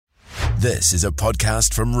This is a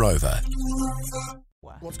podcast from Rover.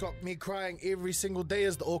 What's got me crying every single day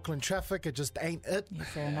is the Auckland traffic. It just ain't it. Yeah,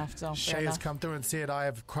 fair enough, Tom. Shay has come through and said I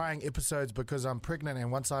have crying episodes because I'm pregnant,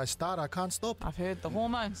 and once I start, I can't stop. I've heard the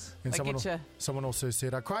hormones. And They get you. someone also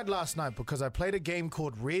said, I cried last night because I played a game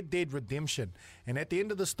called Red Dead Redemption, and at the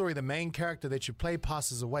end of the story, the main character that you play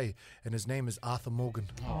passes away, and his name is Arthur Morgan.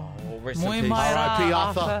 Rest in Moi peace. mai rā, R.I.P.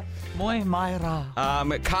 Arthur. Moi mai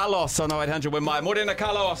rā. Carlos on 0800 with my Morena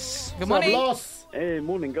Carlos. Good morning. Loss. Hey,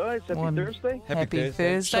 morning guys. Happy Morning. Thursday. Happy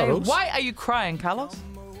Thursday. Carlos. Why are you crying, Carlos?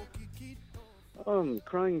 I'm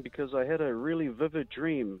crying because I had a really vivid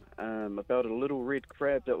dream about a little red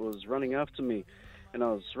crab that was running after me. And I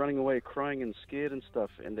was running away crying and scared and stuff.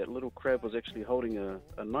 And that little crab was actually holding a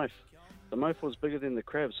knife. The knife was bigger than the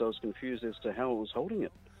crab, so I was confused as to how it was holding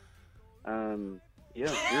it. Yeah,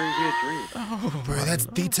 very weird dream. Bro, that's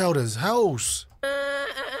detailed as hell.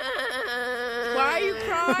 Why are you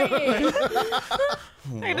crying?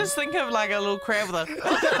 I just think of like a little crab with a...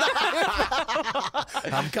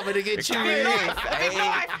 I'm coming to get you.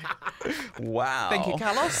 Wow. Thank you,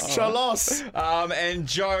 Carlos. Charlos. And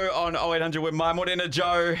Joe on 0800 with my Morena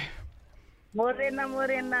Joe.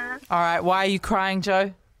 Morena. All right, why are you crying,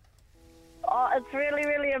 Joe? Oh, it's really,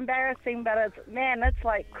 really embarrassing, but it's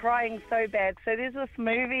like crying so bad. So there's this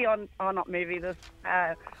movie this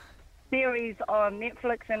series on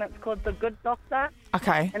Netflix, and it's called The Good Doctor,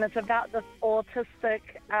 Okay. and it's about this autistic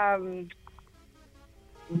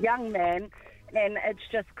young man, and it's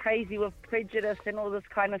just crazy with prejudice and all this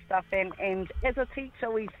kind of stuff. And as a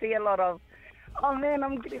teacher, we see a lot of, oh man,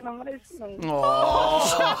 I'm getting emotional. No,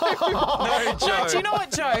 Joe. Well, do you know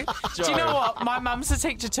what, Joe? Joe. Do you know what? My mum's a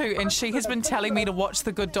teacher too, and she has been telling me to watch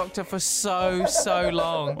The Good Doctor for so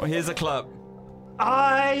long. Well, here's a clip.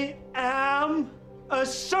 I am a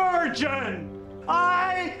surgeon.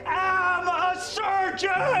 I am a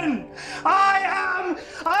surgeon. I am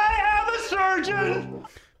a surgeon.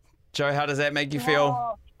 Joe, how does that make you feel?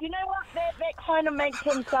 Oh, you know what? That kind of makes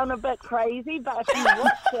him sound a bit crazy, but if you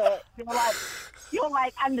watch it, you'll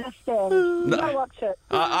understand. You watch it.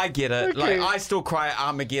 I get it. Like, I still cry at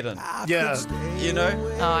Armageddon. Yeah. You know?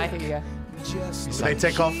 Oh, I hear you. They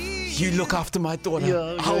take off. You look after my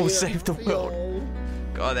daughter. I will save the world.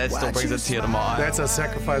 God, that still brings a tear to my eye. That's a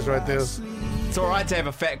sacrifice right there. It's all right to have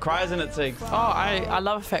a fat cry, isn't it, Teague? Oh, I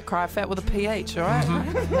love a fat cry. Fat with a PH, all right?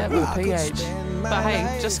 Fat with a PH. But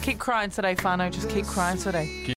hey, just keep crying today, Fano. Just keep crying today.